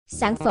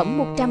Sản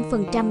phẩm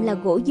 100% là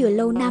gỗ dừa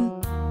lâu năm,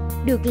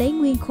 được lấy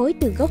nguyên khối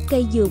từ gốc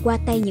cây dừa qua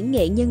tay những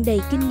nghệ nhân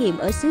đầy kinh nghiệm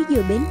ở xứ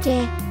Dừa Bến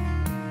Tre.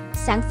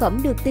 Sản phẩm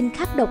được tinh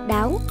khắc độc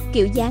đáo,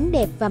 kiểu dáng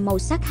đẹp và màu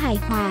sắc hài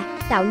hòa,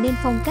 tạo nên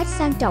phong cách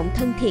sang trọng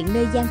thân thiện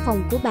nơi gian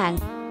phòng của bạn.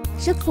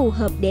 Rất phù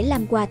hợp để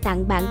làm quà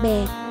tặng bạn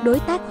bè, đối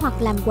tác hoặc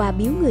làm quà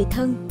biếu người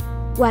thân.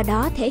 Qua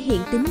đó thể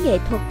hiện tính nghệ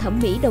thuật thẩm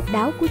mỹ độc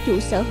đáo của chủ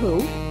sở hữu.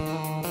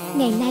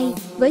 Ngày nay,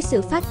 với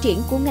sự phát triển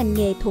của ngành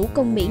nghề thủ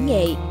công mỹ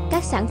nghệ,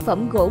 các sản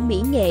phẩm gỗ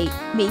mỹ nghệ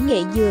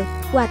dừa,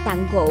 quà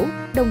tặng gỗ,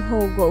 đồng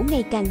hồ gỗ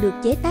ngày càng được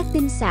chế tác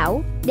tinh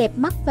xảo, đẹp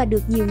mắt và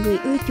được nhiều người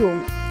ưa chuộng.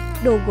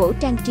 Đồ gỗ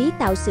trang trí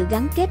tạo sự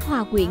gắn kết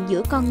hòa quyện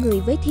giữa con người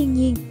với thiên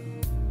nhiên.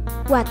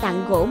 Quà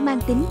tặng gỗ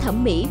mang tính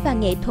thẩm mỹ và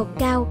nghệ thuật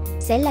cao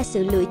sẽ là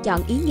sự lựa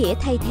chọn ý nghĩa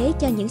thay thế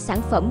cho những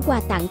sản phẩm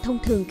quà tặng thông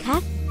thường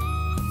khác.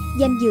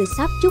 Danh Dừa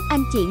Shop chúc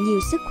anh chị nhiều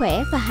sức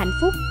khỏe và hạnh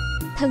phúc.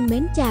 Thân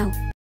mến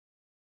chào!